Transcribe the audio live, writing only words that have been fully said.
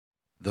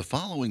The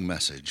following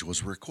message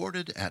was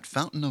recorded at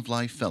Fountain of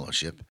Life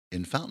Fellowship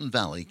in Fountain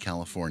Valley,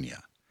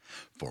 California.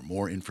 For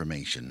more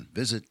information,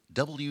 visit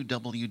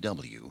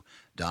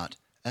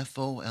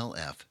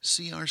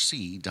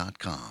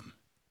www.folfcrc.com.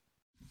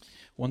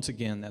 Once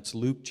again, that's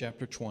Luke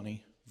chapter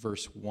 20,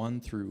 verse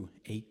 1 through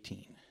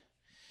 18.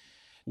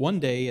 One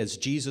day, as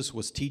Jesus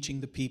was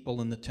teaching the people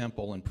in the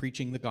temple and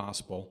preaching the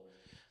gospel,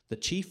 the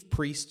chief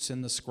priests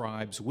and the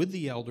scribes with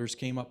the elders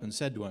came up and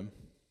said to him,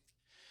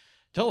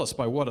 "Tell us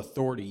by what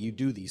authority you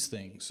do these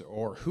things,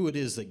 or who it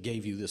is that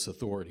gave you this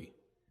authority."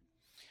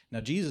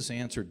 Now Jesus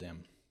answered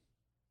them,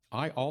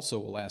 "I also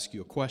will ask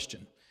you a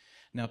question.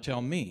 Now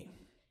tell me,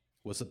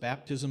 was the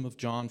baptism of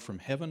John from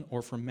heaven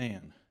or from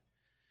man?"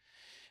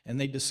 And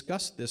they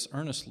discussed this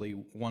earnestly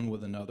one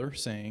with another,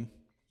 saying,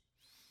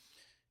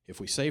 "If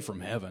we say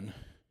from heaven,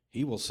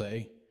 he will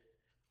say,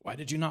 'Why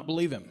did you not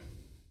believe him?'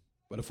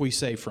 But if we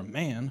say from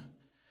man,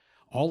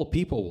 all the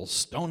people will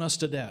stone us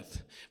to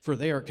death, for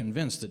they are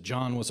convinced that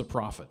John was a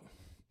prophet."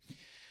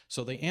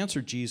 So they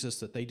answered Jesus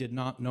that they did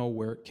not know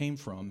where it came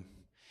from.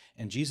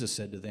 And Jesus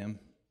said to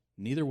them,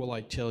 "Neither will I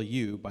tell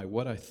you by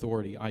what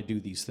authority I do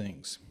these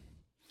things."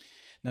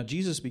 Now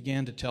Jesus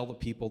began to tell the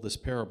people this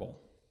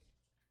parable.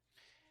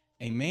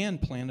 A man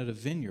planted a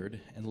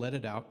vineyard and let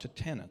it out to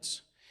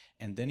tenants,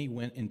 and then he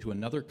went into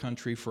another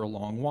country for a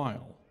long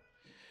while.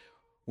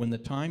 When the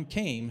time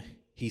came,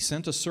 he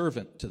sent a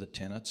servant to the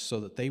tenants so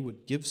that they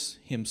would give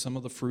him some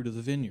of the fruit of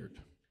the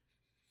vineyard.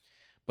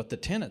 But the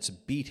tenants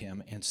beat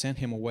him and sent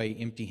him away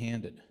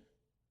empty-handed.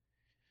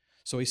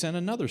 So he sent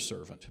another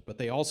servant, but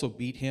they also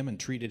beat him and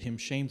treated him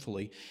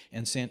shamefully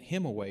and sent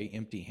him away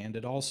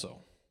empty-handed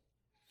also.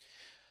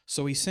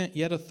 So he sent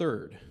yet a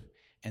third,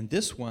 and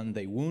this one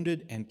they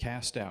wounded and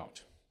cast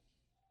out.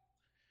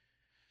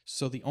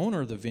 So the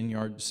owner of the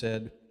vineyard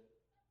said,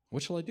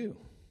 "What shall I do?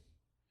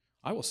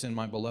 I will send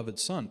my beloved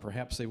son.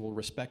 Perhaps they will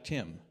respect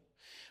him."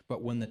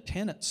 But when the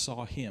tenants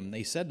saw him,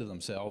 they said to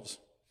themselves,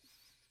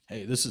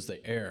 "Hey, this is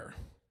the heir.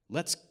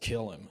 Let's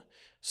kill him,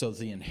 so that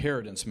the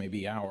inheritance may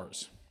be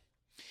ours."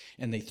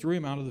 And they threw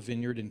him out of the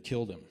vineyard and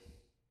killed him.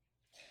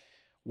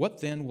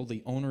 What then will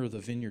the owner of the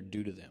vineyard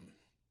do to them?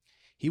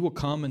 He will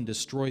come and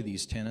destroy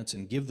these tenants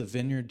and give the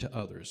vineyard to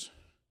others.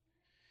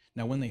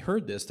 Now when they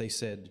heard this, they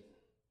said,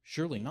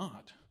 "Surely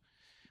not."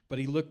 But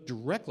he looked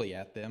directly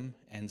at them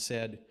and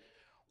said,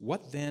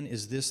 "What then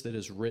is this that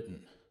is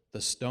written?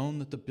 The stone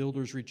that the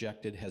builders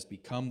rejected has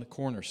become the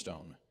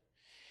cornerstone.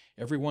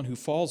 Everyone who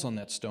falls on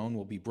that stone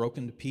will be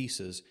broken to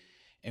pieces,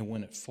 and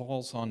when it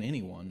falls on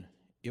anyone,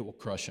 it will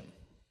crush him."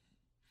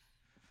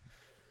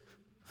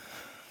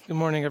 Good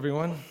morning,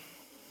 everyone.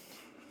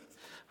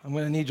 I'm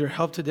going to need your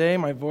help today.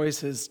 My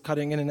voice is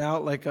cutting in and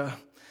out like a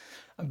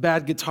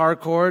bad guitar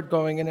chord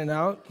going in and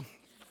out.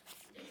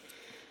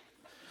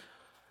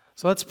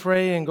 So let's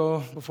pray and go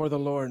before the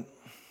Lord.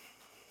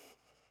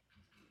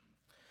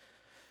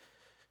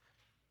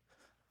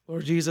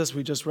 Lord Jesus,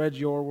 we just read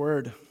your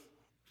word.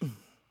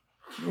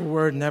 Your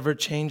word never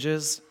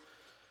changes.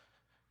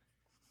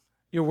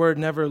 Your word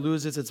never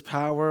loses its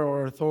power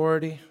or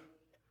authority.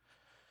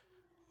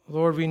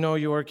 Lord, we know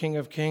you are King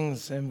of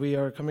Kings, and we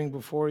are coming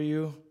before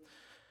you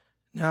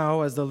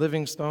now as the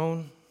living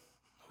stone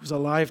who's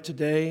alive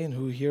today and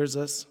who hears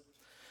us.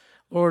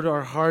 Lord,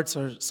 our hearts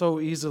are so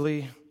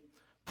easily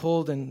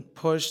pulled and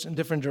pushed in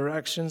different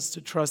directions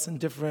to trust in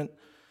different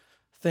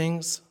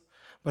things.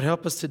 But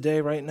help us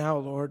today, right now,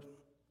 Lord,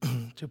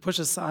 to push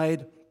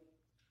aside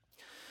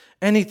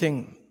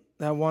anything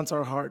that wants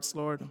our hearts,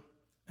 Lord,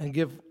 and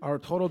give our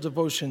total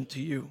devotion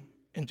to you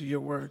and to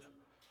your word.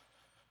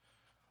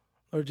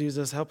 Lord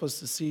Jesus, help us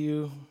to see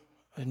you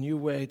a new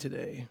way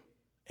today.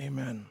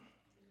 Amen.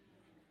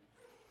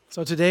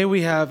 So today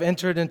we have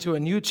entered into a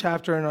new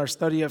chapter in our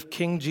study of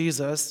King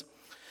Jesus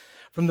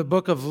from the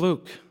book of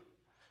Luke.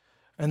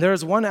 And there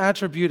is one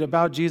attribute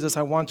about Jesus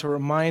I want to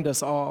remind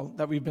us all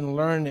that we've been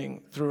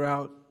learning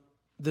throughout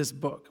this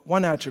book.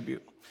 One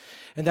attribute.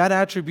 And that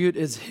attribute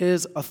is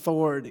his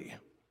authority.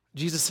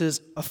 Jesus'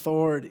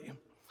 authority.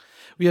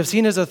 We have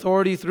seen his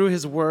authority through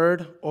his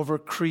word over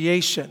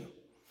creation.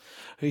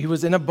 He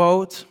was in a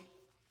boat,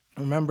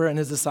 remember, and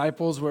his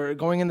disciples were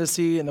going in the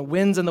sea, and the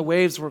winds and the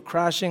waves were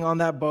crashing on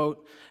that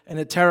boat, and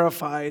it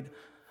terrified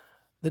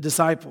the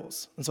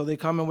disciples. And so they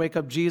come and wake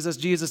up Jesus.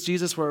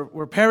 Jesus,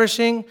 we're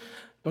perishing.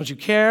 Don't you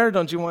care?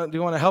 Do you want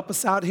to help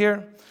us out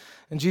here?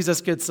 And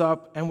Jesus gets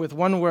up, and with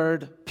one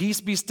word, "Peace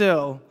be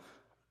still,"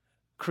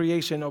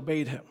 creation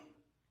obeyed him.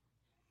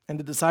 And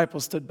the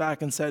disciples stood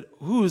back and said,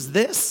 "Who is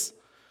this,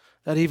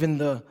 that even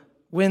the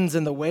winds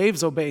and the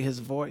waves obey his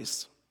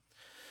voice?"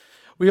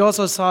 We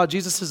also saw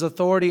Jesus'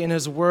 authority in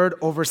his word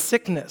over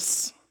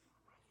sickness.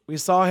 We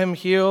saw him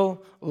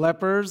heal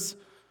lepers,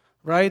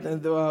 right?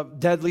 And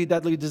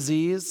deadly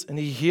disease, and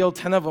he healed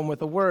 10 of them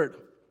with a word.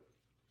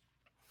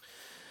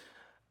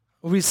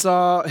 We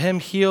saw him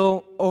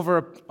heal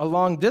over a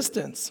long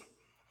distance,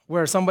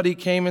 where somebody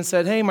came and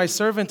said, "Hey, my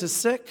servant is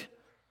sick."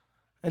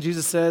 And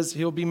Jesus says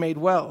he'll be made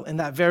well. In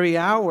that very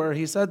hour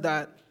he said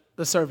that,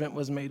 the servant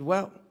was made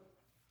well.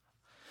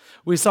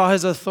 We saw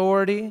his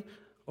authority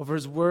over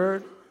his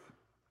word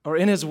or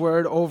in his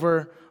word,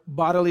 over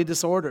bodily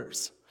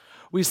disorders.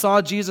 We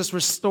saw Jesus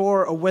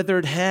restore a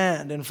withered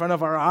hand in front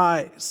of our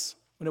eyes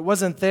when it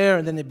wasn't there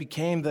and then it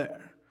became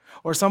there.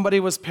 Or somebody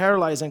was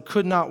paralyzed and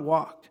could not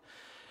walk.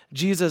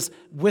 Jesus,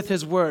 with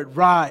his word,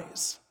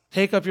 rise,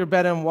 take up your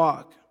bed and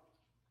walk.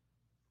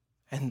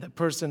 And the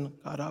person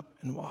got up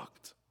and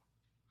walked.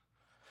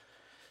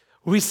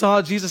 We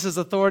saw Jesus'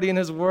 authority in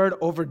his word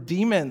over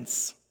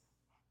demons.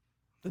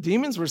 The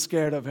demons were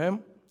scared of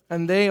him,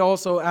 and they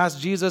also asked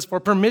Jesus for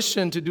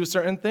permission to do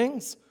certain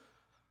things.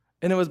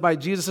 And it was by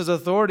Jesus'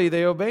 authority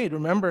they obeyed.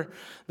 Remember,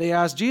 they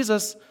asked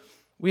Jesus,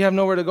 we have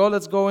nowhere to go,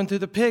 let's go into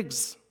the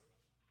pigs.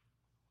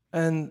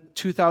 And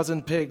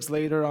 2,000 pigs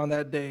later on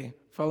that day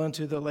fell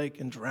into the lake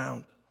and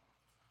drowned.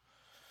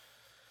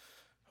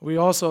 We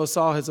also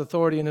saw his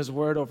authority in his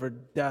word over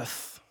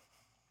death.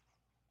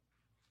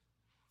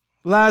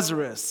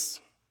 Lazarus,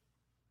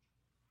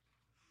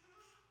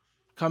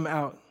 come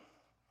out.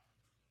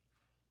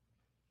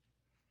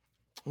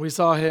 We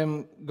saw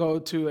him go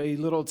to a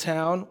little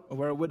town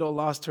where a widow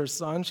lost her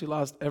son. She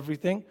lost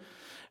everything.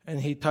 And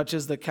he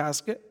touches the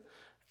casket,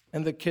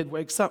 and the kid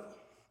wakes up.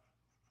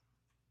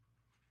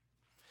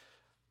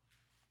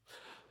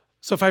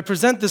 So if I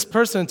present this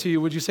person to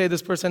you, would you say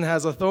this person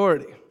has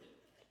authority?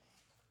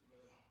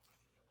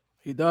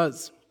 He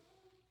does.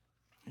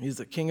 He's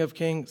the King of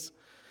Kings.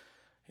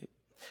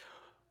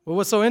 But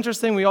what's so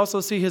interesting, we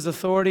also see his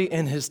authority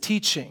in his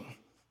teaching.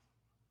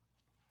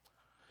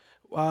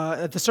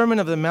 At the Sermon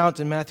of the Mount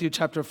in Matthew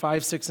chapter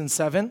 5, 6, and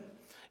 7,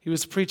 he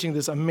was preaching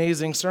this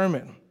amazing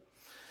sermon.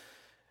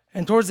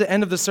 And towards the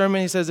end of the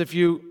sermon, he says, if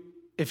you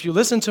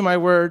listen to my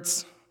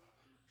words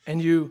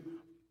and you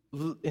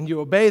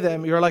obey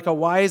them, you're like a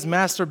wise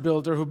master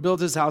builder who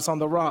builds his house on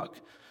the rock.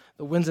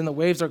 The winds and the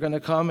waves are going to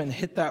come and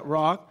hit that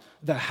rock,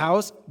 the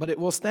house, but it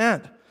will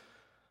stand.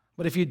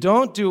 But if you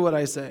don't do what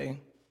I say,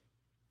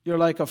 you're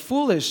like a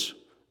foolish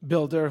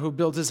builder who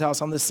builds his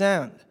house on the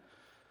sand.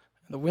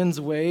 The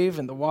winds wave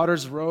and the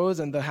waters rose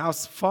and the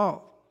house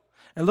fall.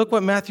 And look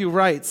what Matthew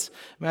writes,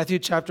 Matthew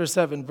chapter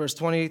 7, verse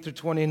 28 through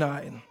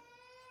 29.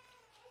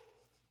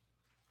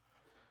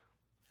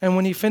 And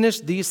when he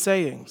finished these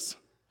sayings,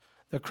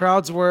 the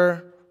crowds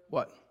were,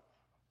 what?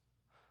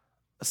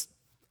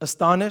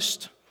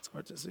 Astonished, it's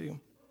hard to see,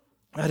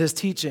 at his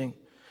teaching,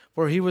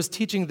 for he was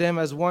teaching them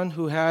as one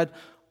who had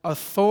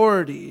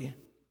authority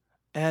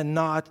and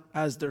not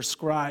as their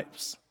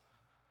scribes.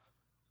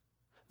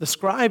 The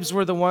scribes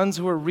were the ones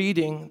who were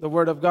reading the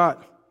Word of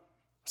God.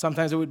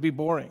 Sometimes it would be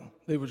boring.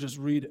 They would just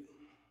read it.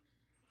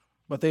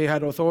 But they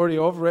had authority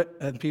over it,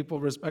 and people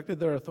respected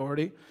their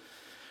authority.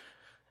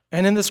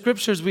 And in the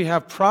Scriptures, we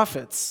have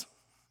prophets.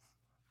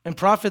 And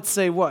prophets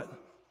say what?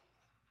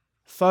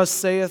 Thus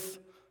saith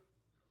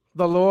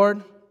the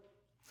Lord.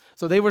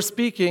 So they were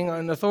speaking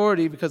on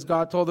authority because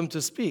God told them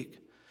to speak.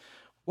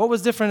 What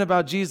was different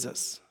about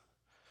Jesus?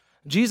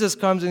 Jesus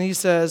comes and he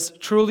says,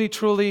 truly,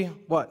 truly,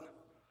 what?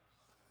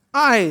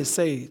 I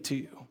say to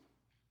you.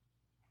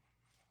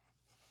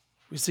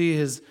 We see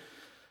his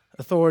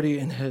authority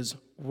in his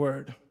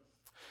word.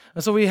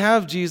 And so we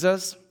have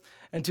Jesus,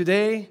 and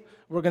today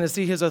we're going to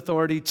see his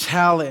authority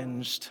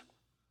challenged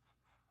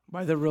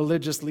by the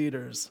religious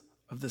leaders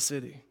of the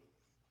city.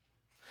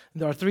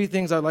 And there are three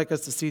things I'd like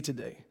us to see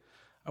today.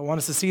 I want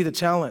us to see the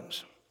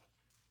challenge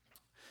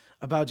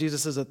about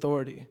Jesus'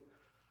 authority.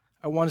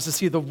 I want us to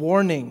see the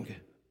warning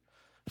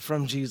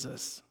from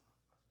Jesus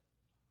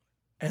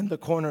and the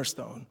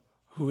cornerstone,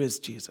 who is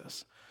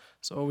Jesus.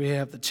 So we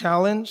have the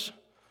challenge,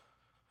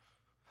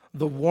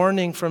 the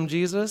warning from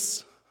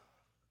Jesus,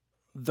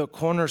 the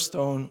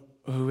cornerstone,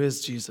 who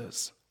is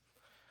Jesus.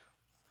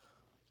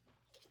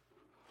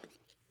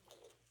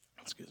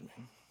 Excuse me.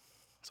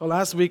 So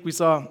last week we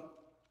saw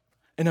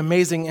an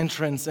amazing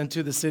entrance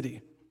into the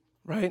city,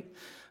 right?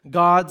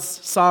 God's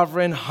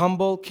sovereign,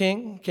 humble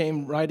king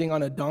came riding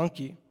on a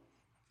donkey.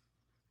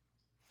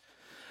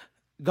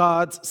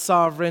 God's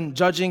sovereign,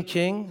 judging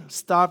king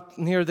stopped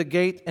near the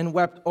gate and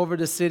wept over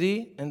the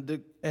city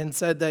and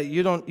said that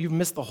you've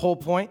missed the whole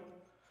point,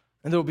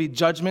 and there will be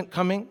judgment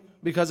coming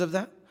because of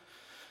that.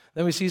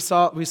 Then we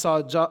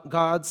saw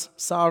God's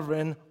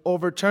sovereign,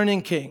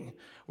 overturning king,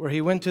 where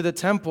he went to the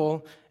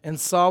temple and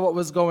saw what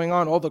was going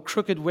on, all the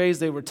crooked ways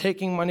they were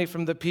taking money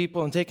from the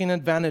people and taking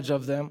advantage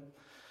of them.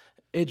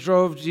 It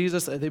drove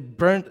Jesus,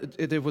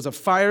 there was a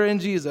fire in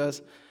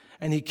Jesus,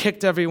 and he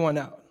kicked everyone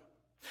out.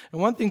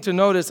 And one thing to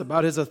notice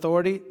about his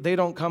authority, they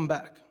don't come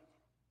back.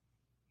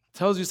 It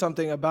tells you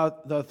something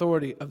about the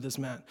authority of this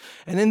man.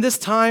 And in this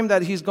time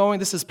that he's going,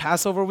 this is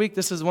Passover week,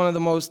 this is one of the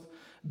most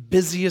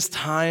busiest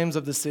times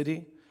of the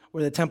city,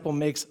 where the temple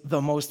makes the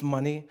most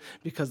money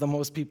because the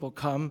most people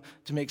come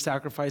to make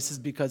sacrifices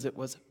because it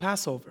was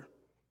Passover.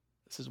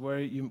 This is where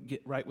you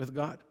get right with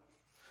God.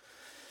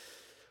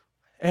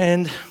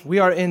 And we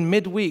are in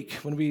midweek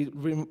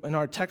in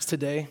our text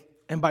today,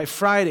 and by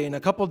Friday, in a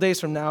couple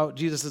days from now,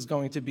 Jesus is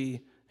going to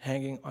be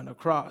hanging on a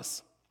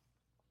cross.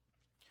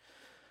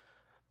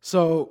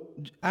 So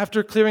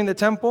after clearing the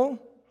temple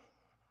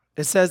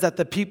It says that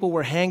the people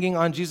were hanging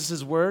on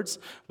Jesus' words,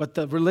 but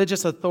the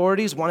religious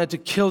authorities wanted to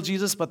kill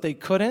Jesus, but they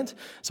couldn't.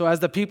 So as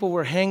the people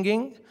were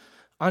hanging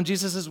on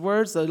Jesus'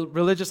 words, the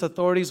religious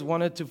authorities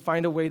wanted to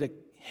find a way to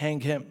hang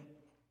him.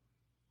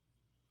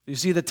 You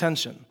see the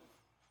tension.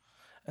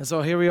 And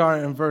so here we are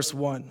in verse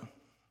 1.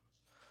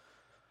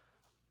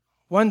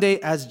 One day,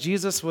 as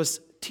Jesus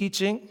was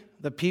teaching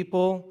the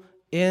people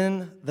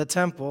in the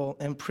temple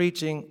and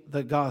preaching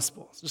the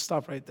gospel. So just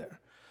stop right there.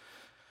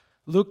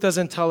 Luke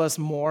doesn't tell us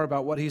more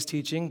about what he's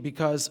teaching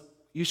because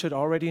you should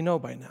already know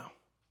by now.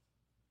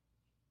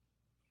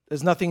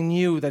 There's nothing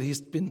new that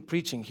he's been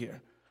preaching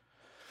here.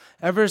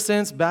 Ever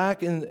since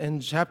back in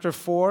chapter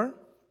 4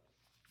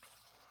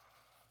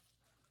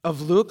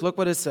 of Luke, look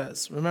what it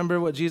says. Remember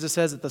what Jesus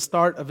says at the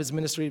start of his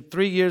ministry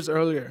 3 years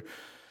earlier.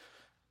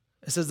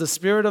 It says, the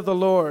Spirit of the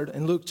Lord,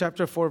 in Luke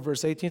chapter 4,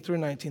 verse 18 through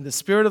 19, the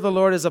Spirit of the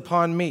Lord is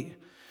upon me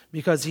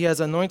because he has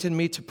anointed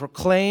me to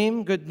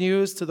proclaim good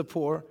news to the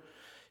poor.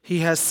 He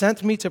has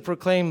sent me to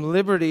proclaim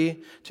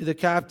liberty to the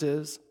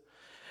captives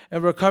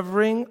and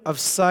recovering of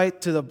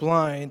sight to the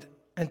blind,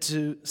 and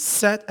to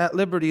set at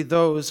liberty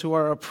those who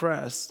are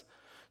oppressed,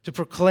 to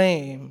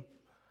proclaim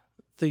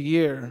the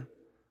year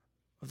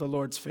of the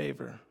Lord's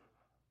favor.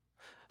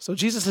 So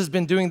Jesus has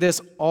been doing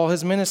this all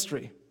his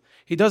ministry.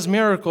 He does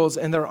miracles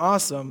and they're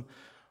awesome,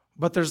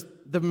 but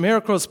the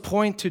miracles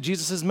point to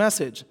Jesus'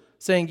 message,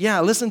 saying,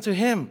 yeah, listen to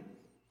him.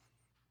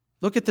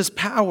 Look at this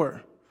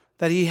power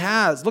that he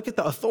has. Look at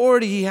the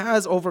authority he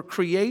has over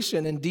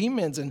creation and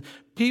demons and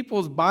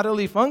people's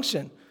bodily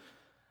function.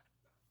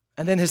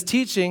 And then his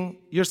teaching,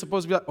 you're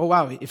supposed to be like, oh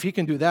wow, if he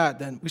can do that,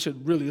 then we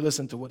should really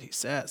listen to what he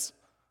says.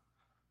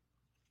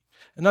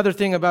 Another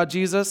thing about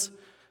Jesus,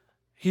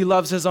 he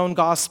loves his own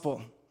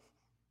gospel.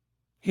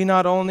 He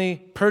not only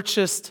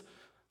purchased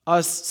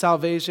us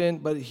salvation,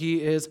 but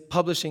he is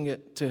publishing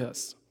it to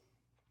us.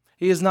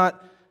 He is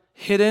not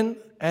hidden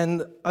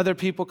and other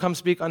people come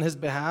speak on his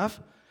behalf.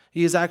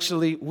 He is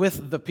actually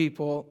with the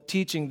people,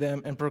 teaching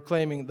them and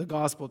proclaiming the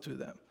gospel to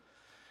them.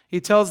 He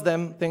tells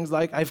them things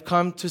like, I've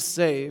come to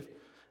save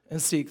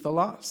and seek the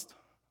lost.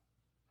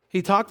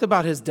 He talked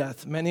about his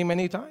death many,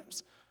 many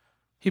times.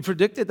 He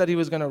predicted that he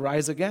was going to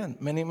rise again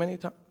many, many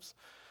times.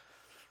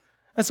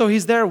 And so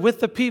he's there with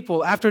the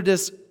people after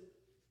this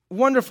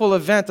wonderful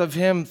event of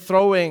him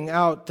throwing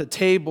out the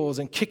tables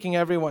and kicking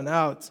everyone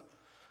out.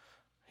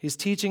 He's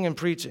teaching and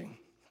preaching.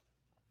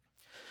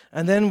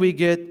 And then we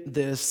get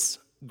this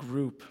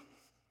group,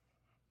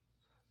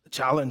 the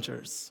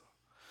challengers.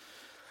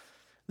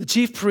 The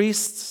chief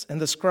priests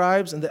and the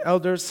scribes and the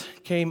elders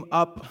came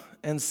up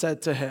and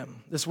said to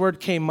him. This word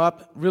came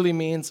up really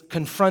means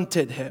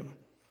confronted him.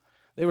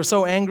 They were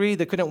so angry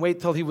they couldn't wait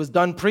till he was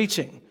done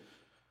preaching.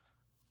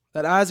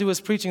 That as he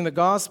was preaching the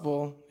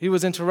gospel, he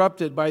was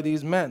interrupted by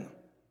these men.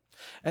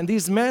 And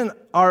these men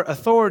are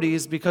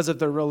authorities because of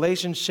their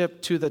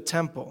relationship to the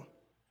temple.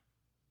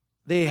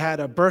 They had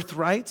a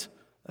birthright.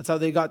 That's how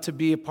they got to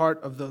be a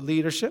part of the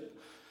leadership.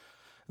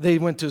 They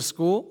went to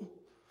school.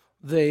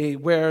 They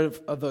wear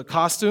the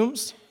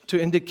costumes to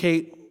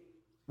indicate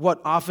what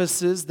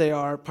offices they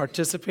are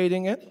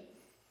participating in.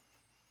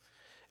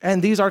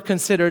 And these are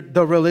considered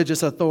the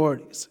religious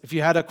authorities. If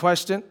you had a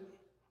question,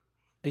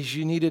 if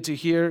you needed to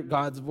hear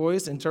God's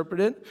voice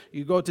interpreted,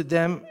 you go to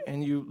them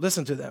and you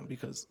listen to them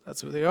because that's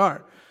who they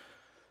are.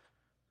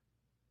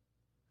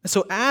 And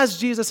so as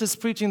Jesus is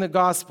preaching the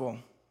gospel,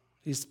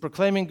 he's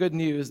proclaiming good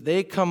news,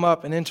 they come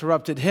up and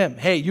interrupted him.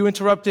 Hey, you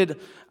interrupted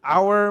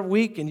our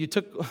week and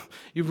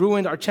you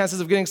ruined our chances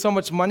of getting so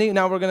much money.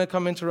 Now we're going to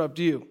come interrupt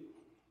you.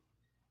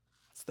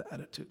 That's the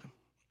attitude.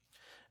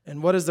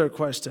 And what is their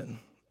question?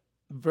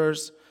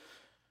 Verse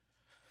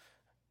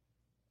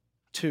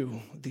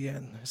 2, at the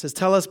end. It says,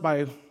 tell us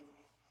by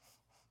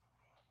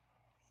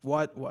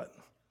what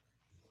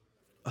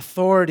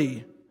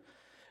authority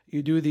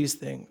you do these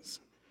things,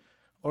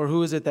 or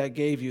who is it that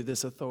gave you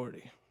this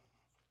authority?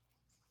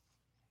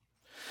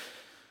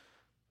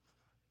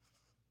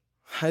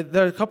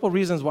 There are a couple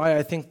reasons why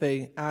I think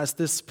they asked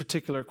this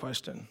particular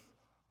question.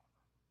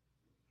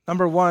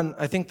 Number one,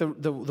 I think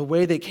the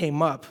way they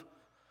came up,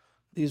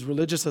 these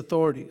religious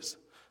authorities,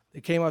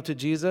 they came up to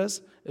Jesus,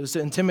 it was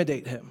to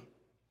intimidate him.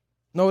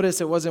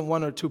 Notice it wasn't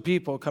one or two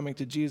people coming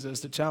to Jesus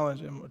to challenge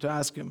him or to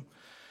ask him.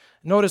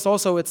 Notice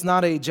also it's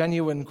not a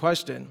genuine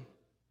question.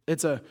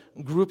 It's a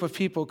group of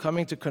people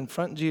coming to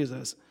confront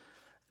Jesus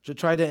to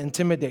try to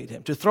intimidate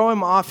him, to throw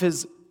him off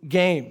his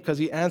game because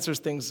he answers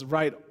things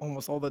right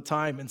almost all the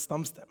time and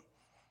stumps them.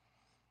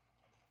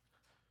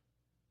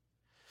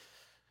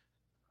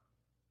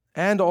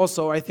 And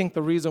also, I think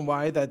the reason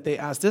why that they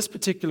asked this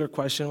particular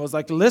question was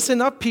like,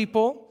 listen up,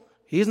 people.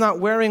 He's not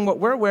wearing what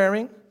we're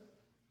wearing.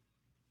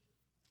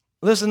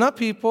 Listen up,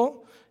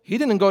 people. He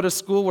didn't go to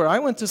school where I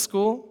went to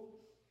school.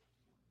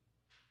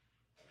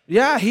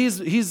 Yeah, he's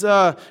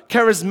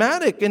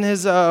charismatic in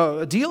his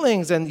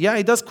dealings, and yeah,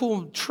 he does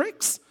cool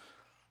tricks.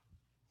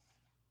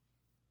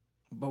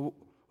 But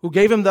who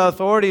gave him the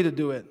authority to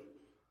do it?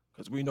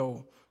 Because we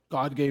know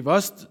God gave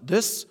us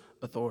this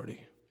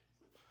authority.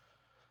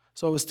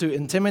 So it was to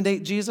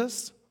intimidate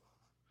Jesus,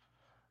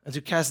 and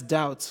to cast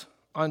doubts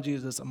on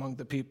Jesus among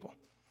the people.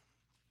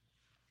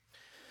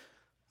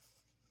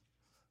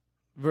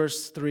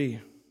 Verse 3.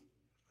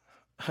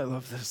 I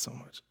love this so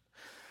much.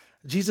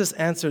 Jesus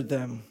answered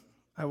them,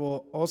 I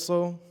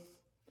also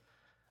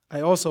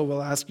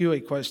will ask you a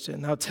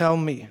question. Now tell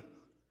me,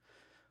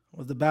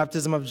 was the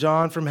baptism of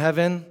John from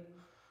heaven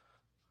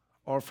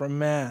or from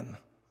man?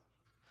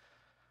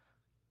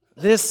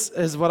 This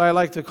is what I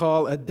like to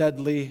call a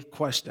deadly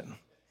question.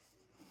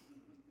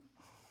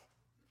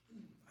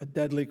 A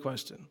deadly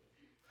question.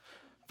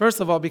 First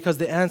of all, because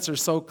the answer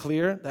is so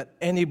clear that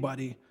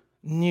anybody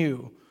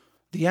knew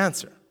the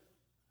answer.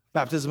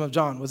 Baptism of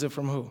John, was it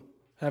from who?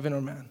 Heaven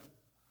or man?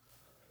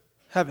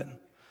 Heaven.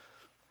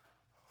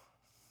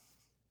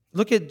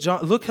 Look at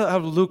John. Look how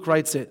Luke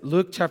writes it.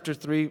 Luke chapter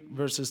 3,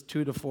 verses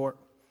 2 to 4.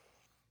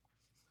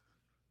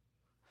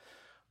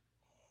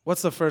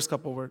 What's the first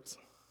couple words?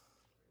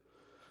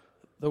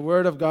 The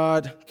word of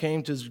God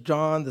came to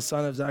John, the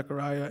son of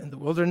Zechariah, in the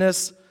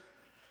wilderness,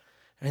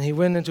 and he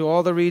went into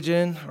all the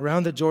region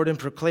around the Jordan,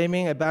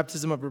 proclaiming a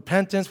baptism of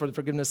repentance for the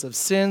forgiveness of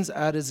sins,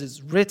 as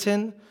is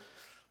written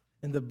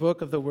in the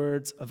book of the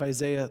words of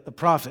Isaiah the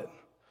prophet.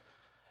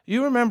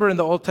 You remember in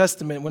the Old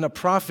Testament when a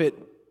prophet,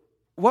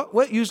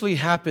 what usually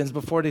happens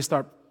before they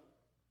start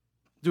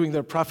doing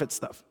their prophet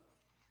stuff?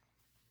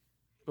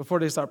 Before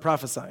they start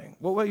prophesying?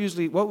 What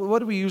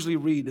do we usually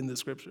read in the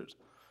scriptures?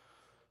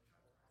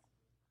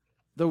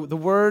 The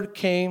word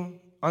came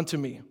unto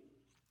me,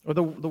 or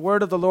the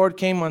word of the Lord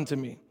came unto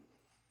me.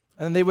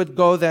 And they would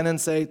go then and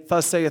say,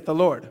 thus saith the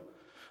Lord.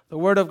 The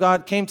word of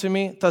God came to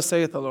me, thus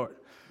saith the Lord.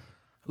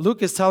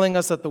 Luke is telling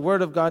us that the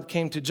word of God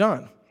came to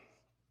John,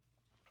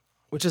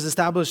 which is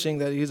establishing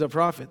that he's a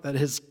prophet, that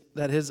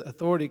his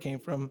authority came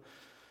from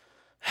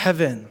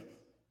heaven.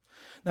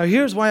 Now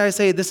here's why I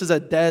say this is a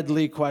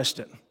deadly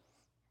question.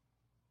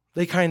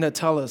 They kind of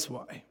tell us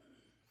why.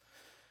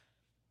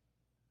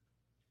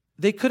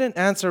 They couldn't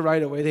answer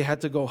right away. They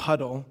had to go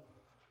huddle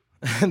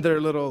in their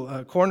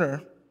little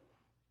corner.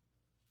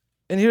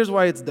 And here's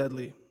why it's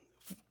deadly.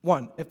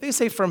 One, if they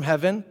say from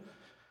heaven,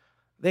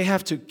 they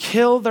have to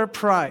kill their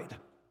pride.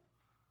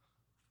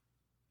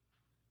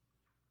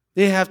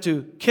 They have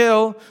to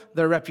kill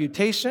their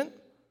reputation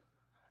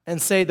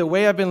and say the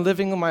way I've been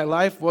living in my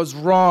life was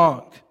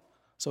wrong.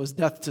 So it's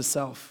death to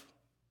self.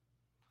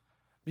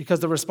 Because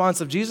the response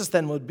of Jesus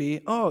then would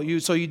be,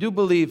 so you do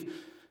believe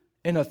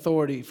in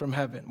authority from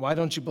heaven. Why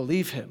don't you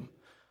believe him?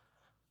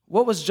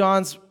 What was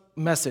John's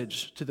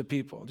message to the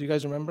people? Do you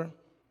guys remember?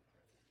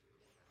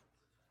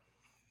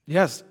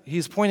 Yes,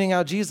 he's pointing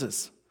out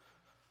Jesus.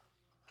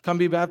 Come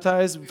be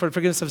baptized for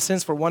forgiveness of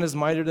sins, for one is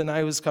mightier than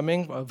I who is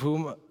coming, of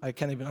whom I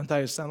can't even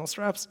untie his sandal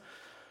straps.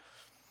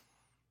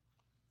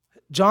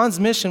 John's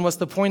mission was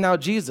to point out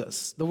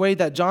Jesus. The way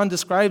that John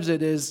describes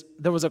it is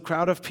there was a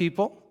crowd of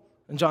people,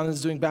 and John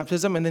is doing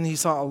baptism, and then he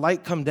saw a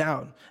light come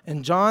down.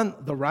 And John,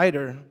 the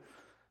writer,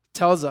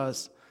 tells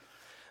us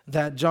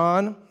that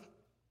John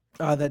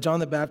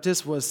the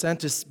Baptist was sent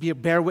to be a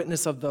bear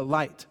witness of the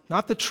light.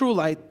 Not the true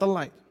light, the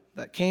light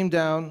that came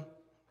down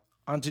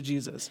onto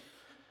Jesus.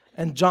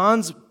 And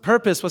John's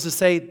purpose was to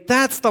say,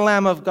 that's the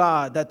Lamb of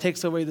God that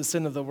takes away the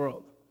sin of the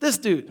world. This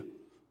dude.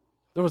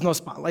 There was no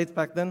spotlights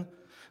back then.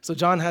 So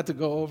John had to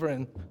go over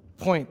and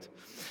point.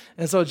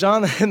 And so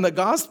John in the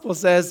gospel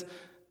says,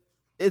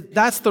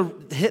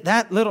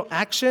 that little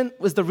action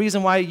was the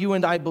reason why you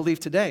and I believe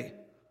today.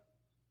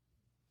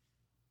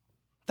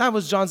 That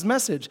was John's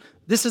message.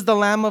 This is the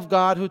Lamb of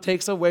God who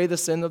takes away the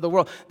sin of the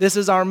world. This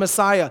is our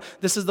Messiah.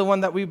 This is the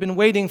one that we've been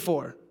waiting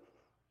for.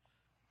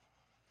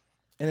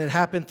 And it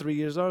happened 3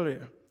 years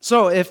earlier.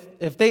 So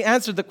if they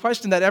answered the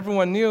question that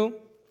everyone knew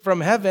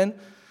from heaven,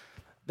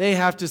 they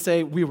have to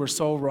say, we were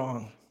so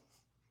wrong.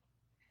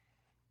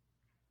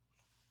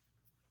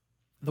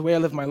 The way I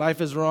live my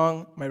life is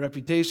wrong. My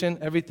reputation,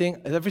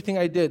 everything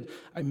I did,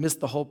 I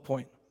missed the whole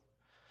point.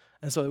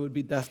 And so it would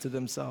be death to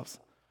themselves.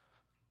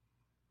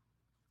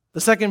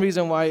 The second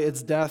reason why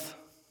it's death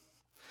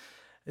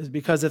is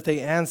because if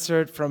they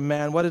answered from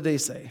man, what did they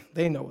say?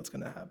 They know what's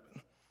going to happen.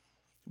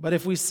 But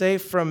if we say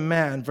from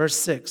man, verse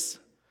 6,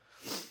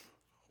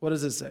 what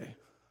does it say?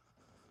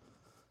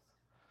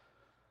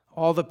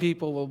 All the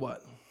people will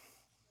what?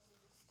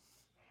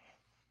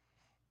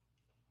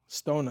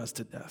 Stone us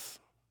to death.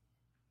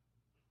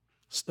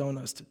 Stone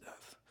us to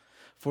death.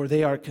 For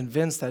they are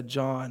convinced that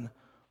John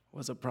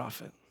was a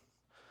prophet.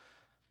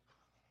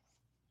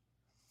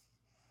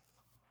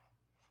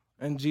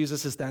 And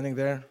Jesus is standing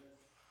there,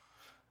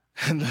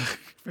 and the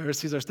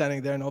Pharisees are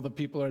standing there, and all the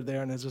people are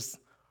there, and it's just,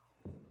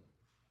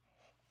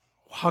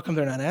 how come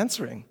they're not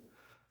answering?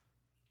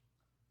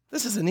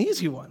 This is an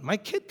easy one. My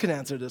kid can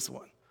answer this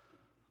one.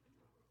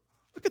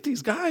 Look at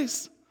these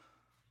guys.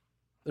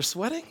 They're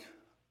sweating.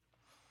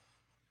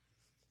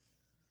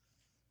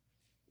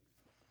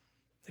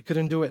 They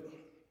couldn't do it.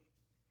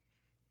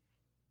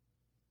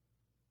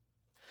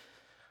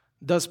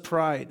 Does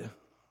pride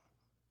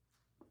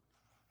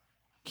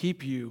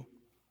keep you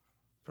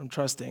from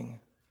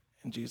trusting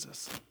in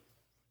Jesus?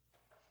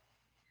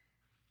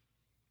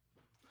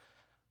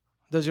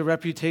 Does your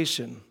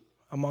reputation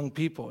among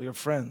people, your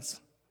friends?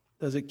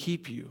 Does it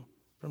keep you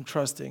from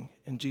trusting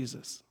in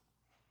Jesus?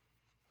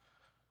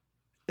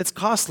 It's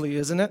costly,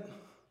 isn't it,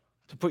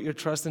 to put your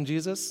trust in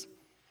Jesus?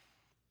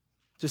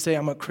 To say,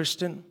 I'm a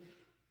Christian?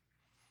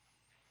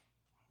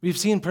 We've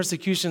seen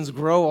persecutions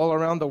grow all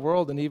around the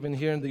world and even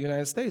here in the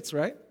United States,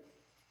 right?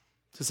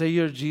 To say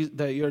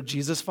that you're a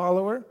Jesus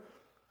follower,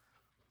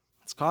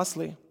 it's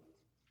costly.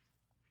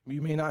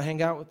 You may not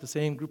hang out with the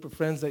same group of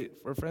friends that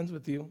were friends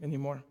with you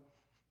anymore.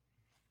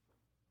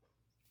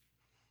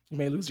 You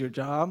may lose your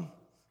job.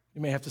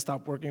 You may have to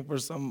stop working for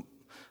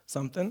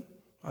something.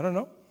 I don't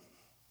know.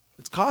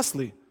 It's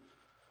costly.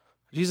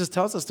 Jesus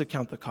tells us to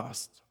count the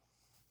cost.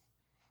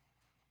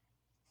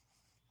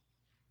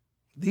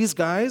 These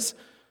guys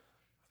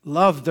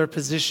love their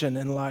position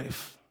in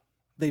life.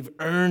 They've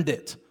earned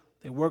it.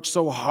 They work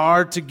so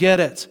hard to get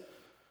it.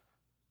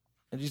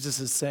 And Jesus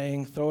is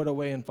saying, throw it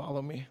away and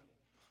follow me.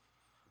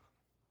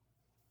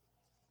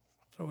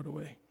 Throw it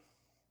away.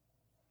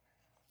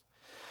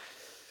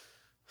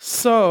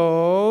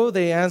 So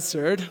they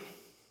answered,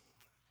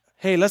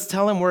 hey, let's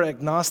tell him we're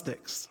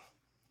agnostics.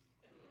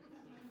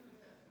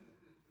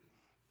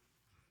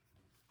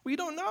 We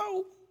don't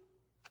know.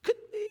 Could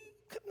be,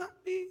 could not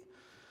be.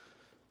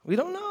 We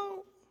don't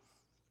know.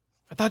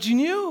 I thought you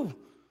knew.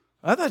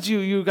 I thought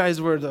you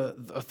guys were the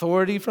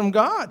authority from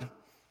God.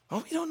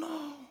 Oh, we don't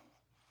know.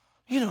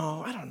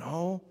 I don't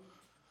know.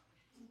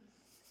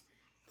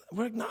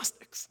 We're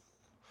agnostics.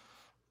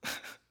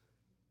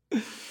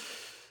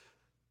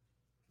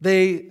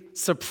 They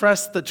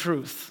suppressed the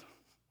truth.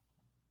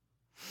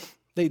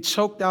 They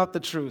choked out the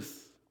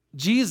truth.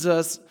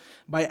 Jesus,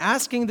 by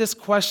asking this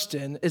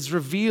question, is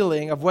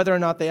revealing of whether or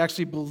not they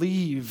actually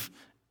believe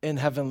in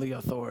heavenly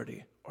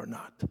authority or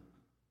not.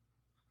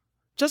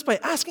 Just by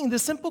asking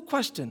this simple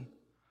question,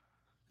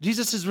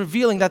 Jesus is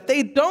revealing that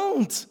they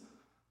don't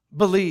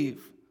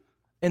believe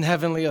in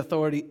heavenly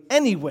authority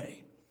anyway.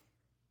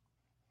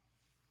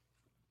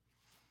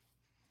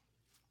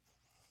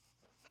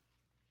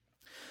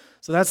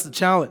 So that's the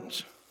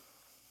challenge.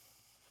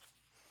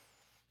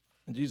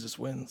 And Jesus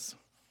wins.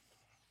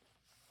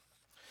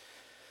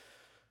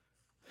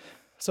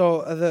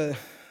 So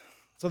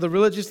the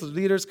religious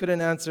leaders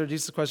couldn't answer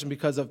Jesus' question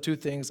because of two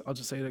things. I'll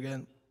just say it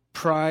again.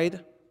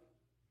 Pride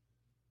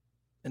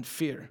and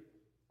fear.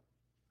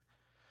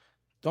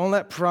 Don't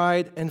let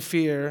pride and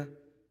fear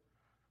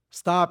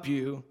stop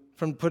you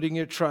from putting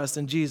your trust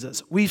in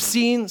Jesus. We've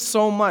seen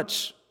so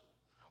much.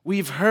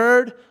 We've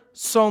heard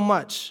so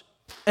much.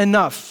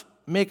 Enough.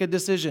 Make a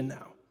decision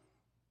now.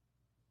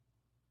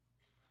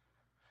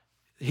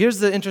 Here's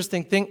the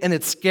interesting thing, and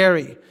it's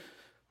scary,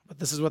 but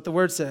this is what the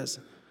word says.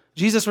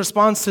 Jesus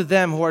responds to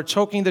them who are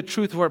choking the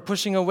truth, who are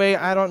pushing away,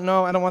 I don't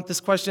know, I don't want this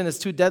question, it's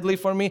too deadly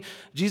for me.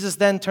 Jesus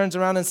then turns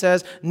around and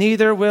says,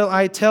 neither will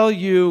I tell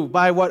you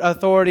by what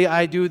authority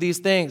I do these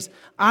things.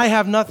 I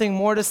have nothing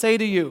more to say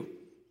to you.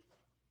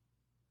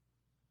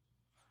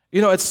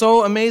 It's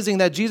so amazing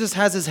that Jesus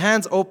has his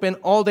hands open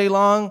all day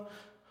long.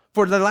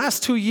 For the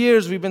last 2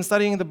 years, we've been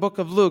studying the book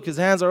of Luke. His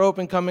hands are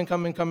open, come.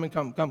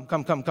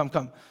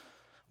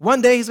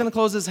 One day, he's going to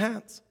close his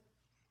hands.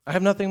 I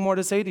have nothing more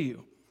to say to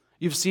you.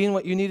 You've seen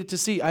what you needed to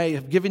see. I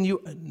have given you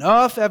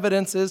enough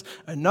evidences,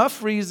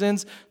 enough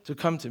reasons to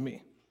come to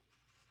me.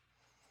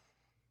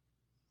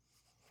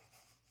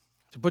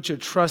 To put your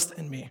trust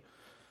in me.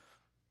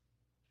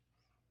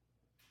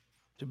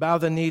 To bow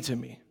the knee to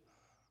me.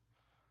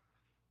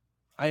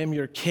 I am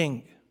your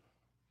king.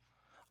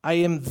 I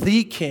am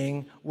the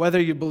king, whether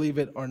you believe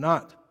it or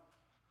not.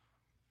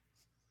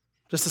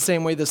 Just the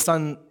same way the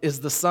sun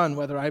is the sun,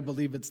 whether I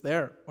believe it's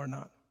there or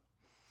not.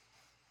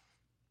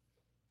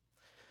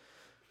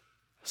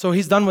 So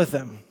he's done with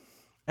them.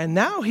 And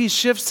now he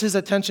shifts his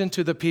attention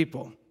to the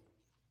people.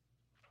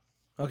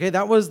 Okay,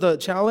 that was the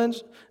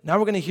challenge. Now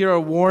we're going to hear a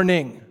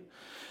warning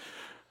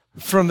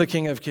from the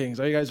King of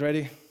Kings. Are you guys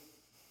ready?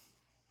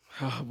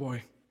 Oh,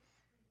 boy.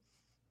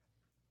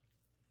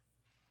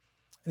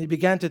 And he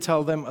began to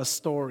tell them a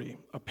story,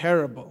 a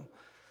parable.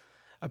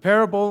 A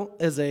parable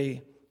is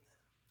an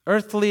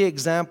earthly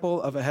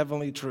example of a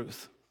heavenly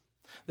truth.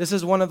 This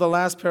is one of the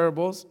last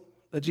parables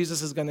that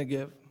Jesus is going to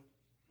give.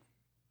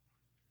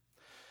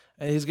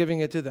 And he's giving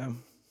it to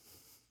them.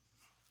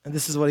 And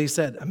this is what he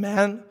said. A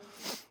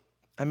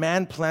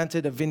man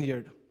planted a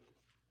vineyard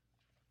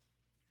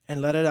and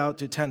let it out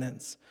to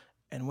tenants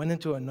and went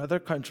into another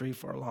country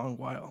for a long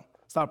while.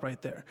 Stop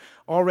right there.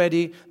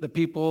 Already, the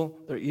people,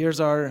 their ears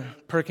are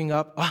perking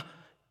up.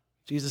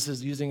 Jesus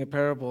is using a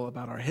parable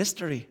about our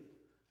history.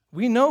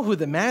 We know who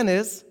the man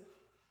is.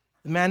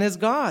 The man is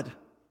God.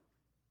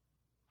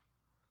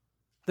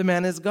 The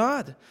man is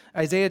God.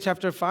 Isaiah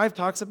chapter 5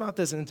 talks about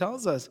this and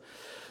tells us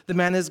the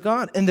man is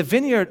God. And the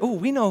vineyard,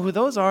 we know who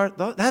those are.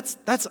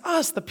 That's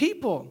us, the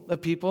people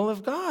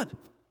of God.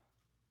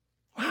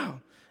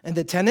 Wow. And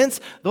the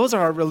tenants, those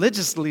are our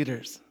religious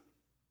leaders.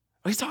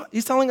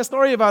 He's telling a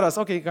story about us.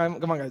 Okay,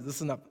 come on, guys,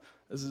 listen up.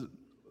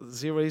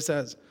 Let's hear what he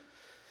says.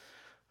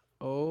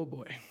 Oh,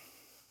 boy.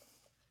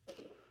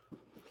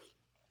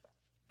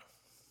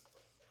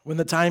 When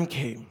the time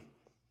came,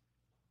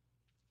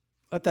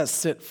 Let that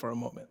sit for a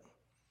moment.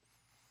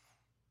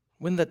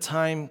 When the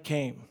time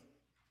came,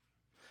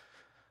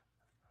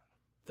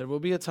 there will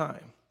be a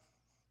time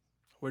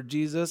where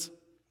Jesus,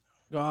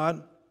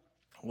 God,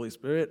 Holy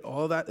Spirit,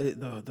 all that,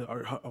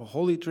 our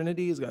Holy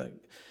Trinity is going to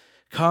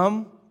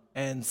come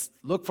and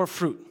look for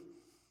fruit.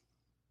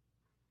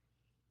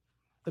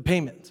 The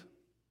payment.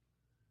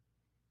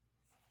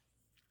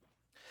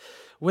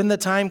 When the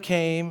time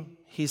came,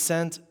 he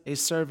sent a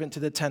servant to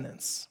the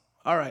tenants.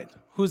 All right,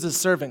 who's the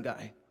servant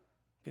guy?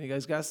 Can you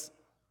guys guess?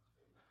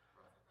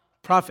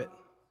 Prophet.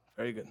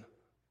 Very good.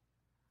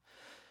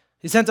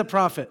 He sent a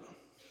prophet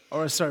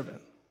or a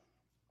servant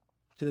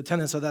to the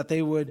tenants so that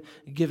they would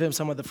give him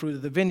some of the fruit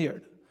of the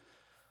vineyard.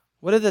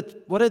 What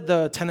did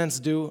the tenants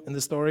do in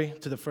the story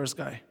to the first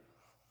guy?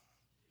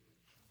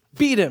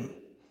 Beat him.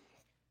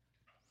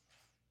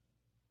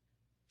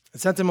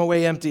 And sent him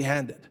away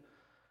empty-handed.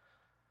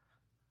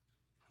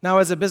 Now,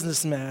 as a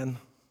businessman,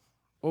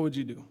 what would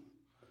you do?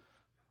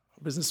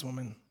 A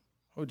businesswoman,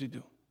 what would you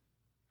do?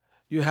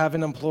 You have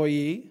an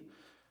employee,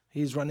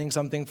 he's running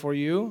something for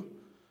you,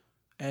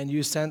 and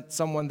you sent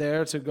someone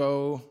there to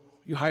go,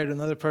 you hired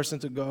another person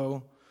to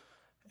go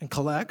and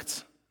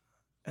collect,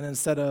 and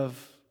instead of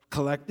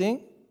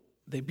collecting,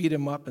 they beat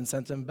him up and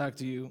sent him back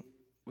to you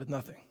with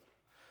nothing.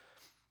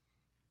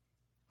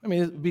 I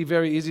mean, it'd be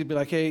very easy to be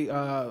like, hey,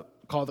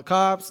 call the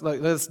cops, like,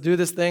 let's do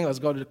this thing, let's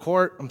go to the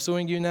court, I'm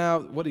suing you now,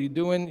 what are you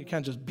doing? You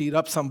can't just beat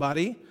up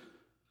somebody.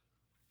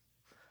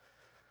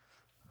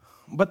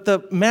 But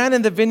the man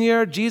in the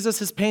vineyard,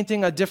 Jesus is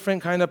painting a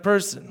different kind of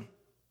person.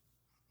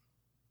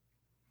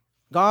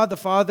 God the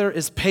Father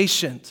is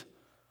patient.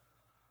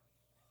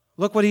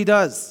 Look what he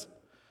does.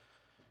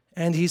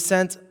 And he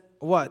sent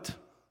what?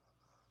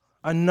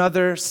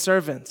 Another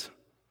servant.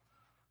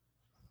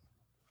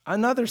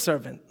 Another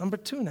servant, number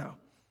 2 now.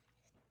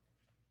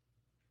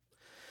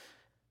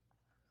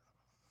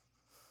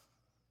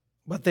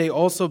 But they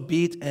also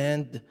beat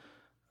and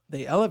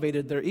they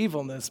elevated their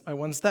evilness by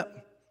one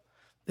step.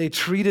 They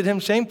treated him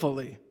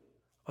shamefully.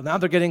 Well, now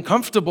they're getting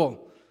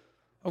comfortable.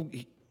 Oh,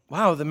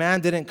 wow, the man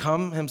didn't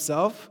come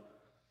himself.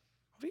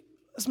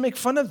 Let's make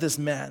fun of this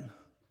man.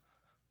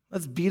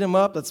 Let's beat him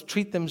up. Let's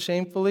treat them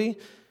shamefully.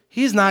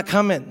 He's not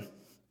coming.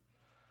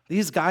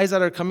 These guys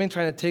that are coming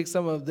trying to take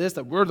some of this,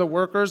 that we're the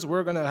workers,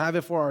 we're going to have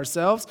it for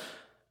ourselves.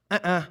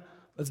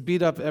 Let's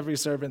beat up every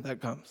servant that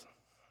comes.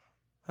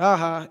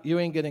 You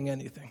ain't getting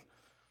anything.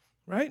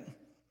 Right?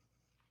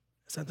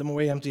 Sent them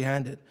away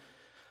empty-handed.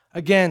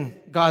 Again,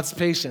 God's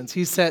patience.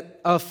 He set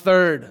a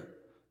third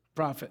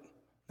prophet.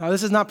 Now,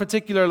 this is not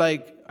particular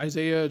like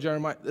Isaiah,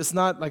 Jeremiah. It's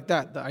not like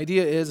that. The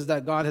idea is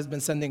that God has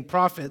been sending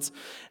prophets,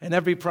 and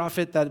every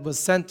prophet that was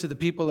sent to the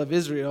people of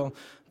Israel,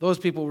 those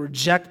people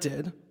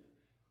rejected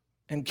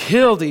and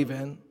killed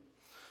even,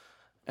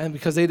 and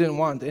because they didn't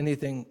want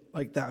anything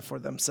like that for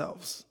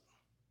themselves.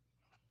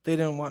 They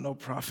didn't want no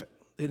prophet.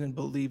 They didn't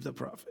believe the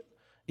prophet.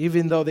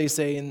 Even though they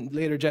say in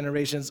later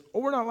generations,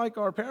 oh, we're not like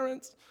our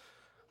parents.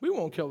 We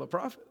won't kill the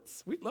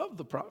prophets. We love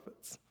the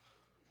prophets.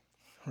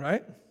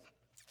 Right?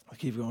 I'll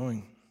keep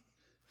going.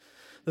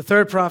 The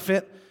third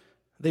prophet,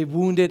 they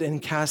wounded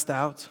and cast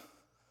out.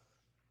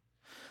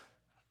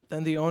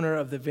 Then the owner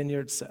of the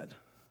vineyard said,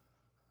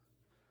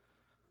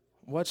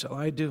 what shall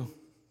I do?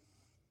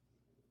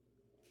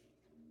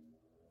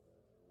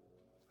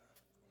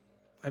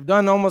 I've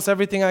done almost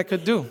everything I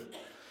could do.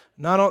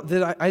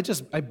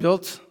 I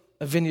built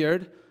a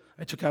vineyard.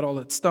 I took out all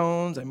its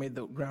stones. I made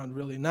the ground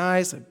really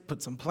nice. I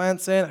put some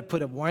plants in. I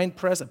put a wine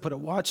press. I put a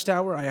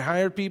watchtower. I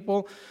hired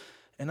people.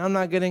 And I'm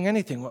not getting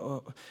anything.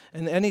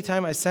 And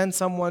anytime I send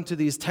someone to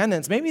these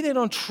tenants, maybe they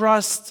don't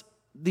trust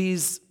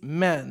these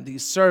men,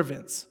 these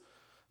servants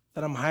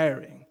that I'm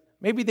hiring.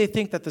 Maybe they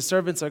think that the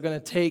servants are going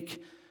to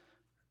take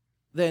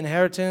the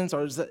inheritance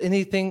or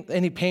anything,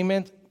 any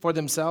payment for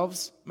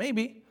themselves.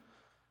 Maybe.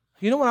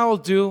 You know what I will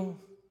do?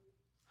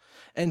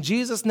 And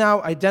Jesus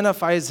now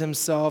identifies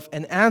himself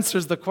and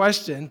answers the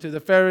question to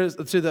the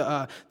Pharisees, to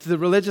the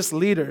religious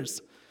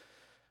leaders.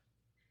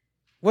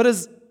 What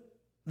does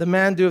the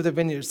man do of the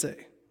vineyard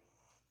say?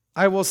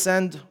 I will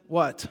send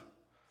what?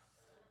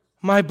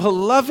 My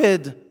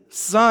beloved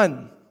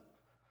son.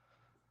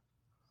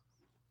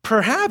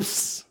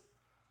 Perhaps,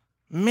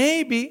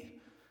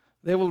 maybe,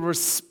 they will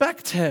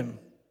respect him.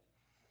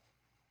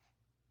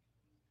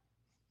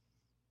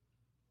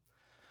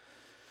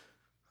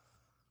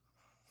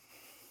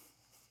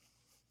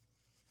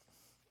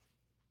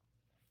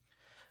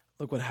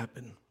 Look what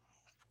happened.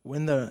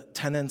 When the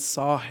tenants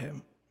saw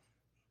him,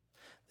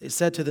 they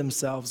said to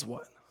themselves,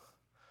 what?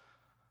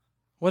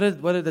 What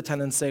did the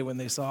tenants say when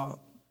they saw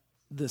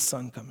this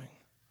son coming?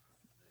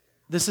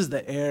 This is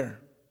the heir.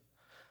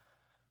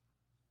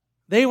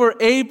 They were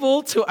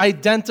able to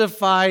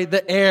identify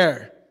the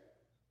heir.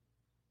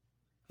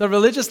 The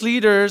religious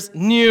leaders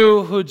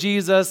knew who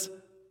Jesus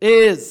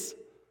is.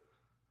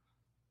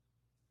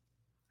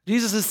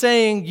 Jesus is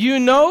saying, you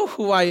know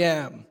who I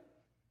am.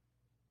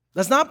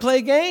 Let's not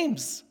play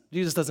games.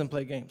 Jesus doesn't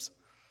play games.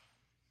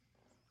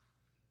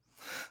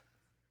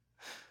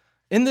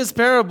 In this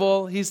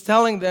parable, he's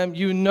telling them,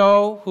 you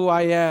know who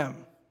I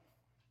am.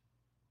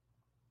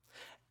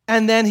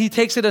 And then he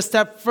takes it a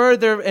step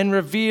further and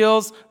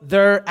reveals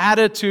their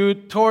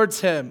attitude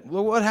towards him.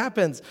 Well, what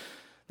happens?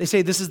 They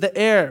say, this is the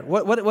heir.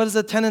 What does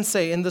the tenant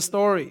say in the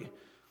story?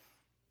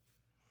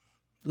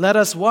 Let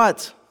us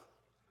what?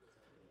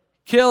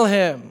 Kill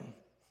him.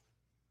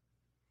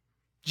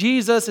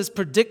 Jesus is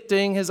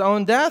predicting his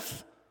own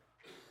death.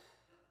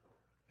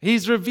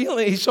 He's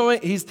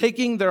he's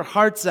taking their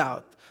hearts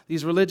out.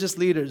 These religious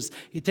leaders,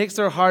 he takes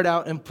their heart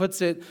out and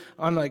puts it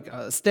on like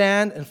a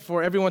stand and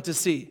for everyone to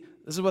see.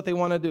 This is what they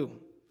want to do.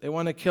 They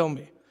want to kill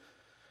me.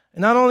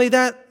 And not only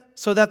that,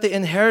 so that the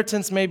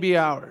inheritance may be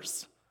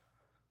ours.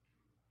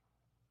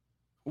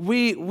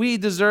 We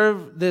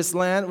deserve this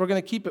land. We're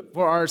going to keep it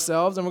for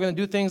ourselves, and we're going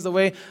to do things the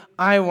way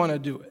I want to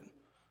do it.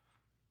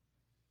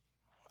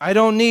 I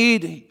don't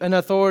need an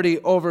authority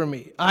over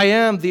me. I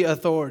am the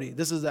authority.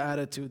 This is the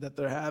attitude that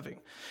they're having.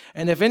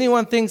 And if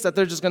anyone thinks that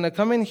they're just going to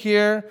come in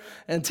here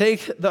and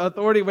take the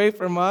authority away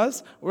from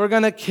us, we're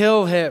going to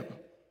kill him.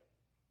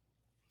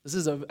 This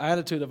is an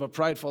attitude of a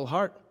prideful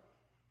heart.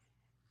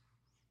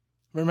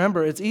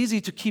 Remember, it's easy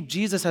to keep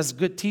Jesus as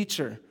good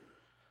teacher.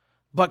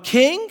 But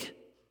king?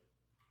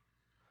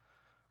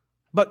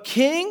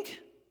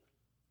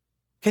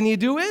 Can you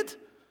do it?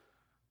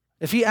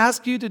 If he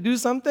asks you to do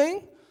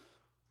something,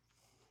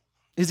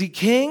 is he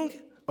king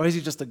or is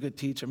he just a good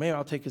teacher? Maybe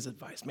I'll take his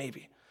advice,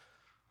 maybe.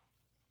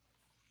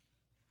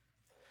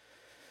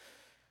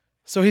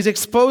 So he's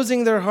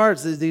exposing their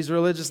hearts, these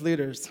religious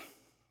leaders.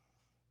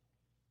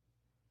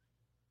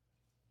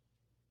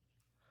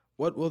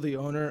 What will the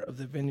owner of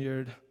the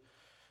vineyard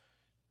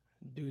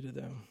do to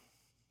them?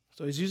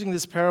 So he's using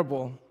this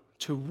parable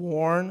to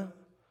warn,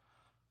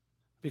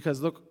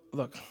 because look,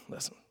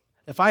 listen.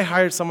 If I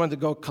hired someone to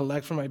go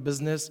collect for my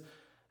business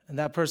and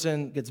that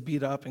person gets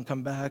beat up and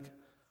come back,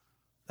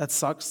 that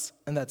sucks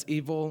and that's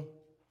evil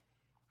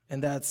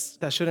and that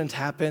shouldn't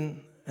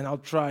happen, and I'll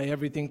try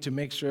everything to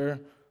make sure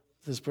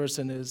this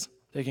person is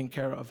taken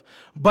care of.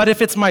 But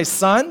if it's my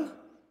son,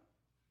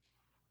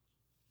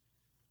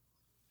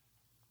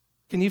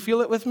 can you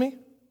feel it with me?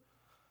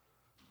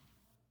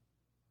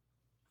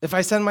 If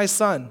I send my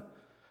son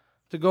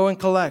to go and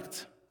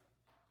collect,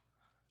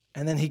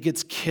 and then he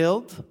gets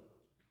killed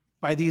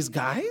by these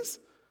guys?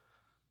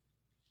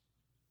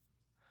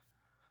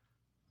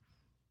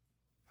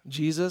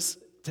 Jesus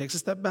takes a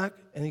step back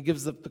and he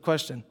gives the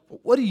question,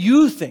 what do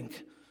you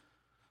think?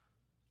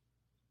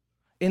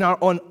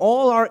 On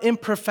all our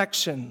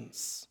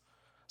imperfections,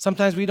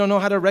 sometimes we don't know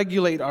how to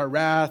regulate our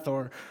wrath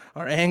or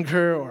our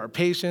anger or our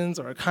patience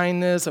or our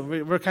kindness.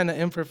 We're kind of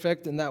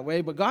imperfect in that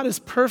way, but God is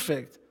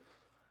perfect.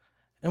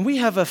 And we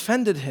have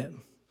offended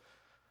him.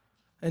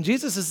 And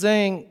Jesus is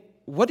saying,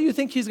 what do you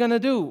think he's going to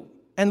do?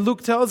 And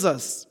Luke tells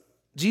us,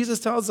 Jesus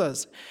tells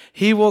us,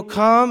 he will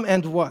come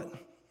and what?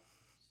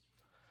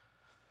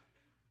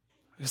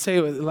 Say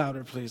it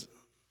louder, please.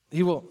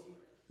 He will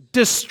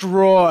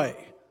destroy.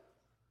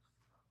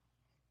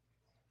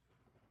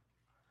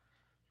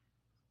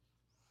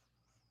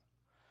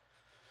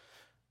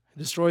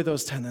 Destroy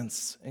those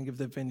tenants and give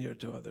the vineyard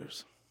to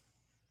others.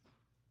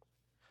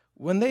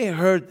 When they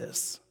heard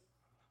this,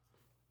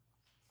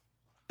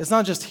 it's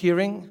not just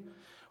hearing.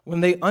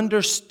 When they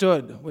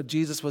understood what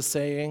Jesus was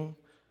saying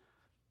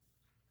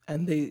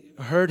and they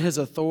heard his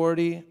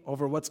authority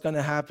over what's going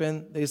to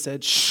happen, they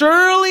said,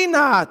 surely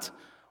not.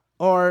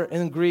 Or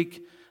in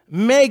Greek,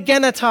 me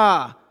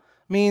geneta,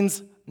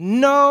 means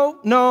no,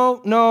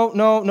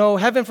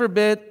 heaven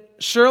forbid,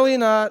 surely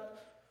not.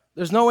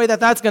 There's no way that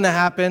that's going to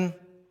happen.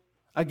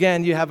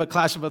 Again, you have a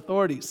clash of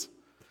authorities.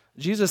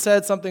 Jesus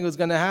said something was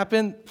going to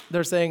happen.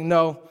 They're saying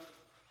no.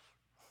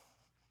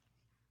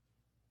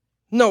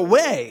 No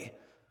way.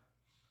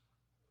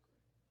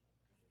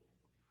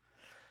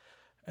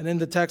 And in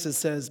the text it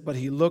says, but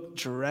he looked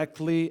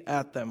directly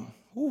at them.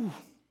 Ooh.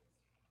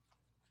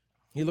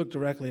 He looked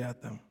directly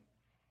at them.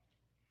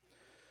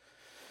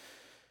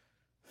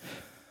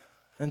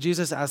 And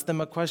Jesus asked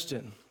them a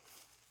question.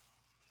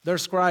 They're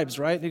scribes,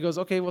 right? He goes,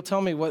 okay, well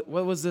tell me, what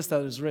was this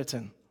that was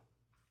written?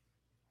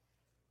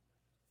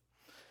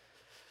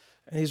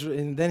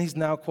 And then he's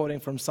now quoting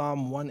from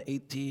Psalm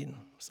 118.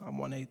 Psalm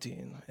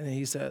 118. And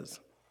he says,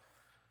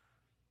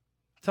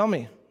 tell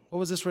me, what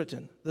was this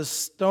written? The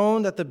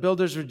stone that the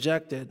builders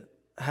rejected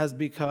has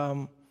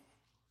become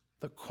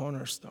the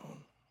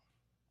cornerstone.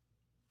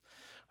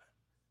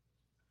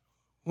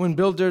 When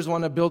builders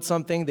want to build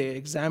something, they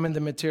examine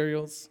the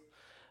materials.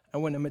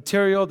 And when a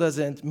material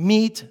doesn't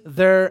meet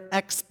their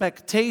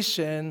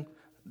expectation,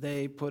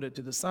 they put it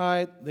to the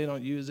side. They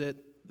don't use it.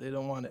 They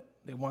don't want it.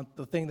 They want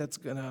the thing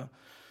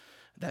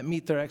that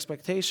meet their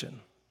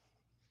expectation.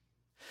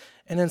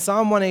 And in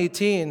Psalm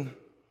 118,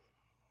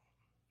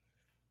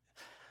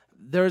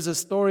 there's a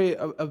story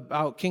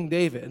about King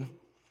David,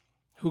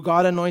 who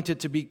God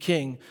anointed to be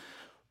king.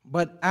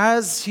 But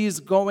as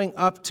he's going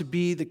up to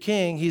be the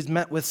king, he's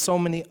met with so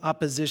many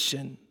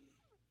opposition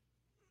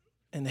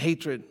and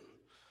hatred.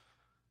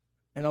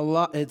 And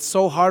it's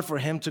so hard for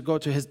him to go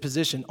to his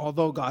position,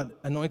 although God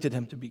anointed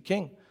him to be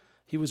king.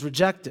 He was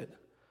rejected.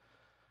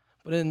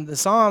 But in the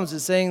Psalms,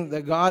 it's saying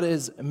that God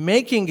is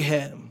making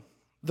him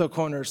the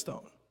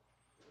cornerstone.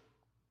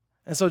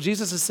 And so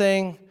Jesus is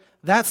saying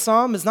that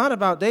psalm is not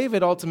about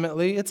David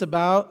ultimately, it's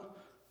about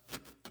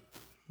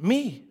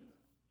me.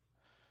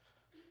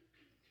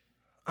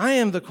 I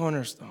am the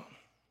cornerstone.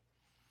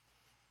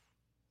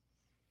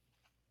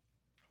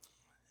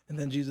 And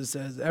then Jesus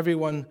says,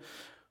 everyone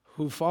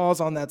who falls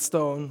on that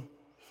stone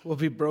will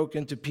be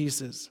broken to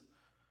pieces.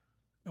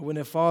 And when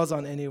it falls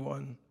on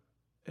anyone,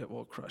 it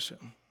will crush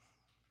him.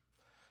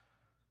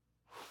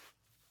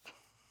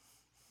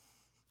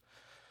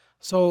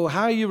 So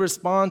how you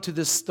respond to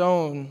this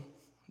stone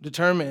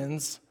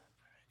determines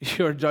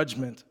your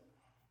judgment.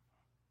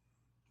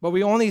 But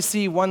we only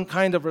see one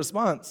kind of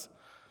response.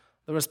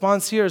 The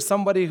response here is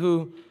somebody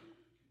who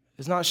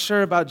is not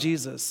sure about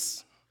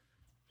Jesus.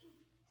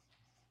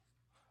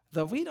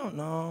 The "we don't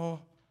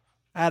know"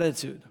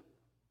 attitude.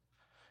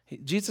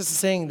 Jesus is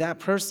saying that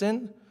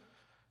person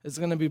is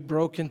going to be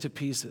broken to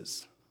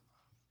pieces.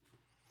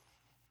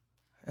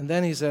 And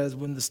then he says,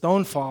 when the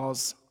stone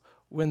falls,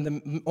 when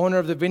the owner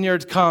of the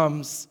vineyard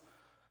comes,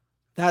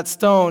 that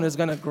stone is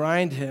going to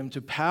grind him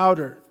to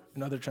powder,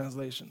 in other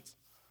translations.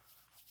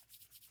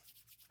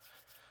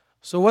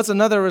 So what's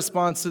another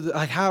response to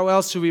how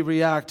else should we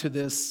react to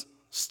this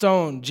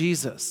stone,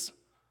 Jesus?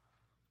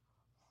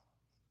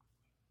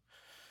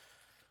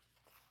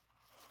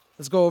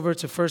 Let's go over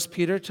to 1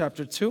 Peter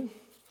chapter 2.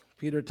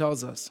 Peter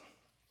tells us.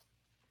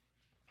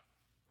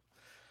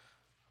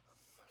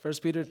 1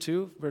 Peter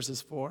 2,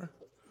 verses 4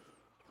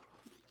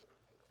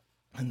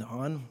 and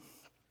on. It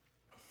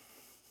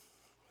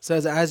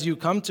says, as you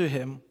come to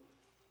him,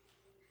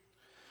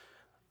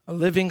 a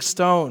living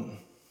stone,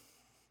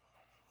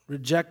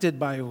 rejected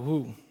by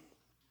who?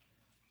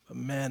 The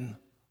men.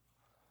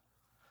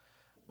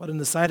 But in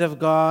the sight of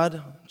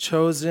God,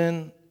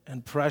 chosen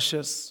and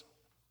precious,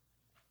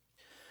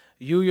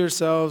 you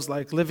yourselves,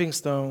 like living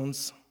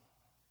stones,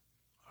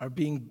 are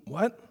being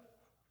what?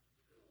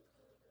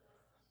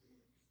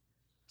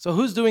 So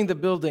who's doing the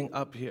building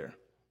up here?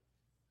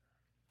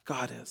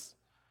 God is.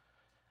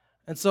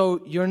 And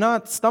so you're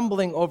not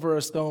stumbling over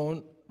a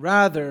stone,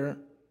 rather,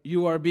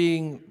 you are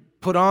being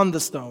put on the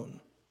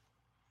stone.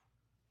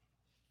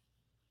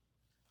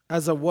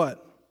 As a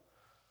what?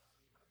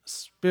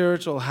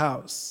 Spiritual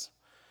house.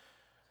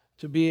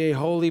 To be a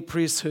holy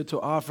priesthood, to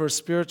offer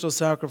spiritual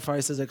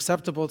sacrifices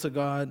acceptable to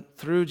God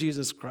through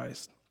Jesus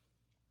Christ.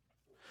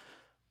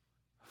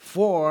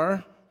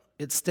 For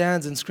it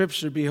stands in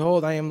Scripture,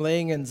 behold, I am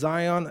laying in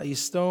Zion a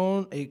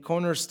stone, a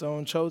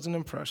cornerstone, chosen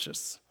and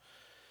precious.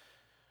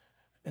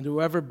 And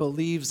whoever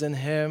believes in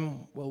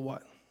him will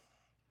what?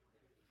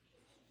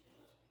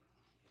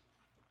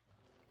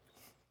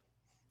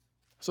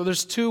 So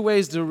there's two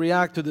ways to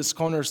react to this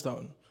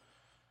cornerstone.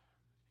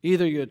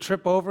 Either you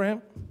trip over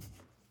him,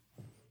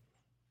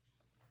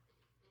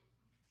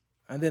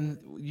 and then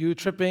you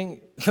tripping,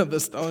 the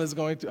stone is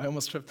going to, I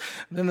almost tripped,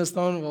 then the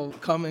stone will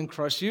come and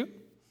crush you.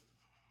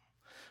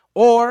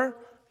 Or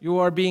you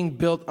are being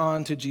built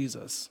onto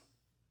Jesus.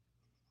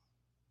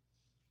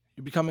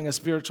 You're becoming a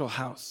spiritual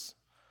house.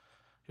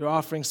 You're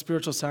offering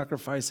spiritual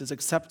sacrifices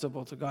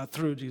acceptable to God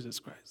through Jesus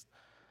Christ.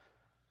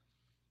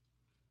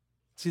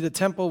 See, the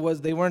temple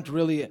they weren't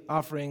really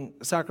offering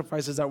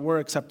sacrifices that were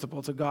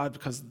acceptable to God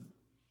because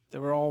they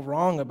were all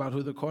wrong about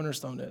who the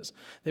cornerstone is.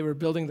 They were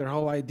building their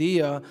whole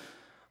idea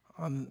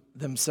on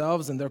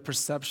themselves and their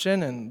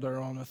perception and their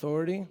own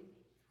authority.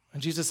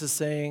 And Jesus is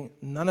saying,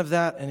 none of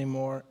that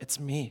anymore. It's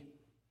me.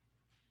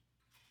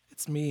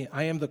 It's me.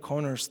 I am the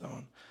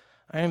cornerstone.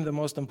 I am the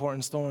most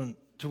important stone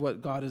to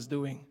what God is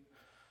doing.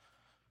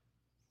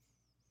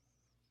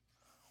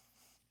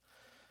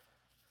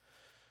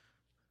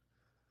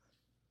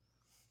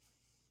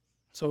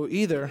 So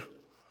either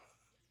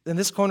in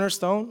this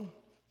cornerstone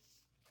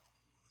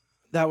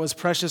that was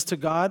precious to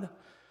God,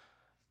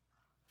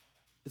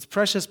 it's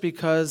precious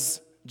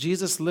because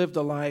Jesus lived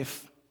a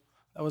life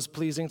that was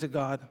pleasing to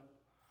God.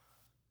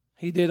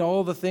 He did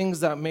all the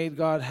things that made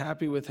God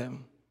happy with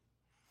him.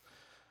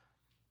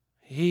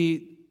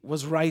 He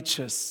was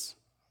righteous.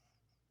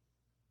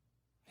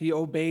 He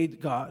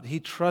obeyed God. He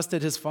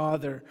trusted his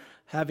Father,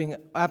 having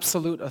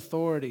absolute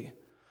authority.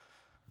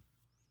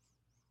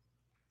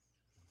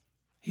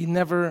 He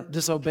never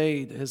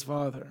disobeyed his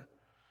Father.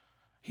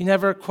 He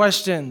never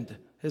questioned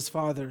his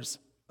Father's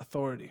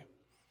authority.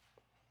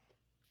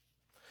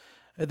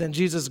 And then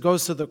Jesus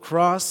goes to the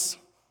cross,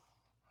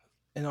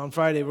 and on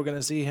Friday we're going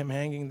to see him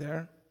hanging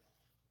there.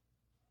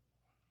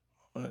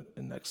 In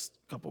the next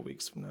couple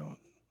weeks from now.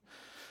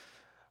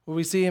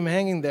 We see him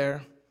hanging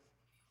there,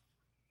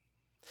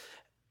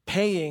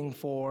 paying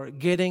for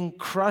getting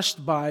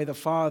crushed by the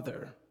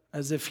Father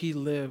as if he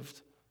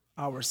lived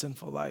our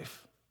sinful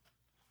life.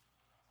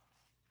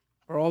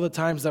 Or all the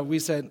times that we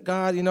said,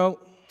 God,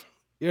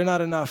 you're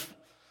not enough.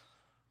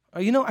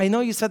 Or, I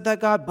know you said that,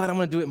 God, but I'm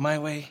going to do it my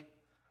way.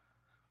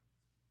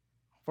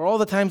 For all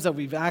the times that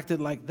we've acted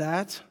like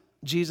that,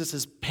 Jesus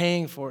is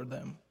paying for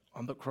them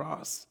on the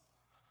cross.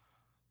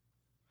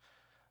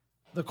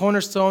 The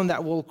cornerstone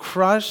that will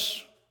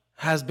crush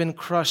has been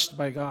crushed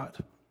by God.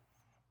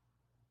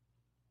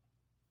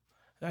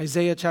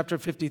 Isaiah chapter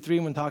 53,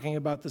 when talking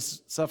about the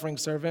suffering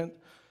servant,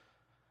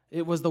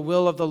 it was the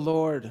will of the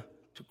Lord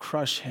to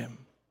crush him,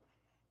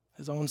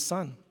 his own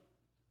son.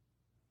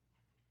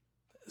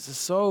 This is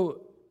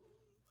so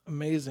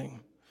amazing,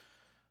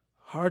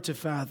 hard to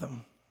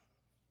fathom.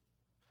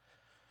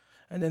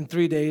 And in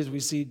 3 days, we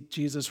see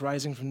Jesus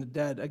rising from the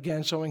dead,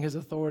 again showing his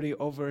authority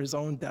over his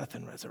own death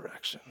and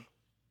resurrection.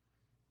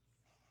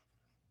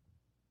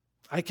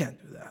 I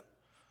can't do that.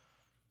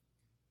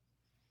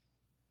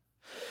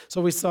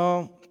 So we've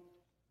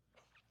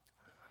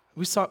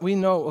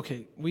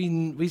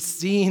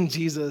seen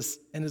Jesus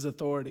and his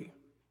authority.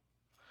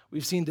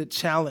 We've seen it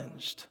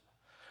challenged.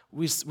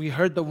 We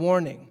heard the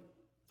warning.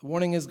 The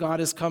warning is God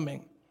is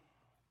coming.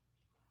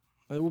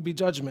 There will be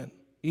judgment.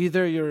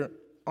 Either you're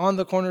on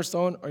the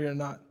cornerstone or you're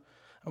not.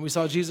 And we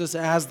saw Jesus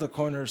as the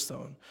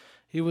cornerstone.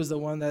 He was the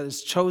one that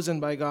is chosen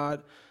by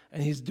God,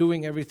 and he's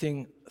doing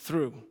everything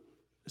through.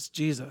 It's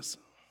Jesus.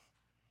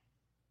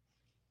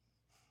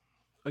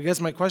 I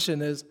guess my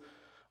question is,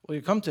 will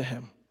you come to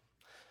him?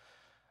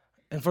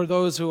 And for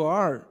those who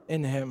are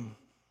in him,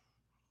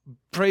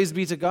 praise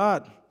be to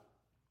God.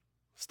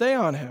 Stay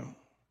on him.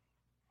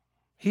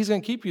 He's going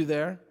to keep you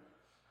there,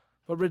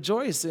 but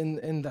rejoice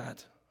in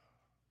that.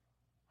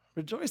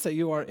 Rejoice that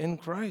you are in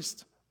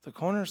Christ, the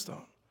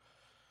cornerstone.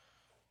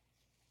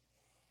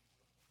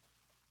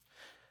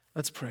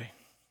 Let's pray.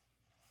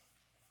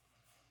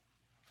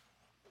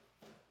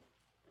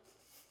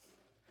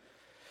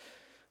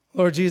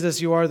 Lord Jesus,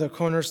 you are the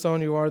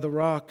cornerstone, you are the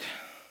rock.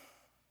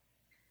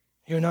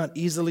 You're not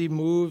easily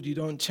moved, you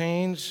don't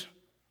change.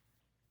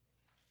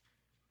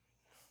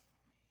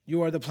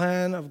 You are the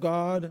plan of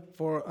God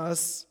for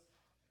us,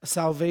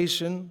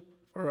 salvation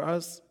for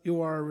us.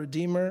 You are a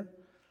redeemer.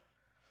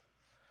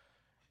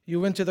 You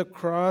went to the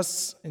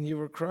cross and you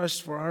were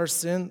crushed for our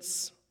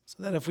sins,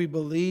 so that if we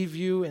believe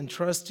you and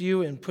trust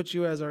you and put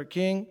you as our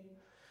King,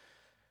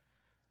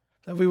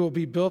 that we will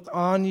be built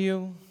on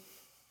you.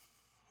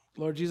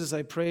 Lord Jesus,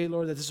 I pray,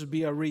 Lord, that this would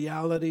be a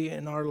reality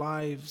in our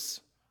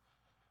lives.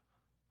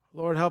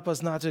 Lord, help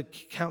us not to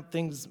count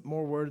things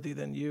more worthy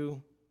than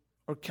you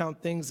or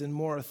count things in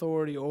more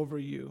authority over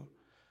you.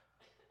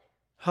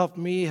 Help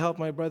me, help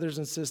my brothers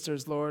and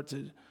sisters, Lord,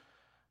 to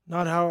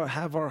not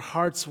have our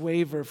hearts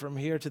waver from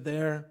here to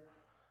there,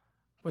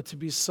 but to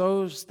be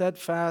so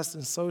steadfast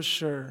and so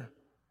sure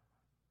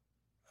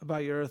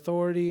about your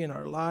authority in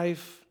our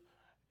life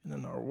and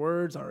in our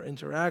words, our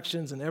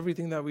interactions, and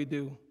everything that we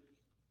do.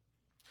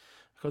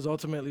 Because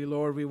ultimately,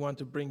 Lord, we want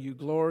to bring you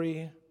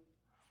glory.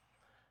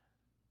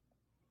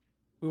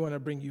 We want to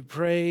bring you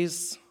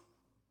praise.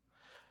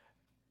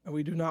 And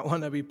we do not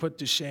want to be put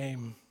to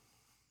shame.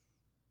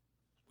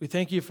 We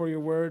thank you for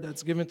your word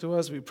that's given to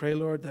us. We pray,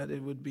 Lord, that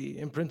it would be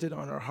imprinted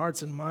on our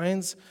hearts and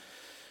minds.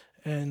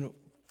 And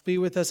be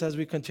with us as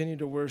we continue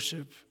to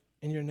worship.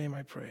 In your name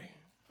I pray.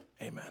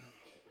 Amen.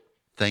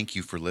 Thank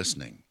you for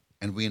listening,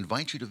 and we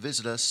invite you to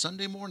visit us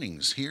Sunday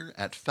mornings here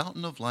at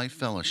Fountain of Life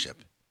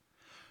Fellowship.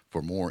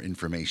 For more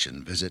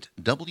information, visit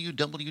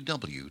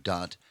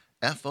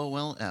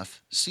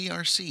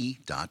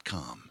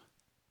www.folfcrc.com.